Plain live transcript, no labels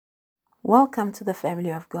Welcome to the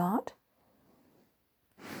family of God.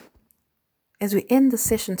 As we end the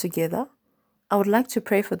session together, I would like to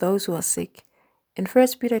pray for those who are sick. In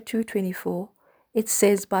 1 Peter 2:24, it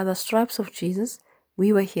says, "By the stripes of Jesus,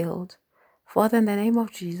 we were healed." Father, in the name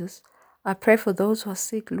of Jesus, I pray for those who are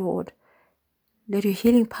sick, Lord. Let your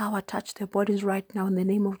healing power touch their bodies right now in the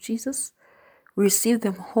name of Jesus. We receive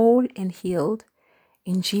them whole and healed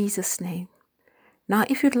in Jesus' name. Now,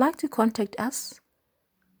 if you'd like to contact us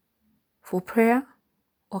for prayer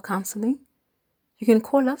or counseling, you can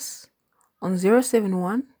call us on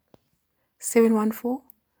 071 714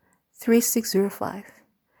 3605.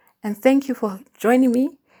 And thank you for joining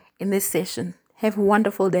me in this session. Have a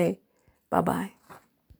wonderful day. Bye-bye.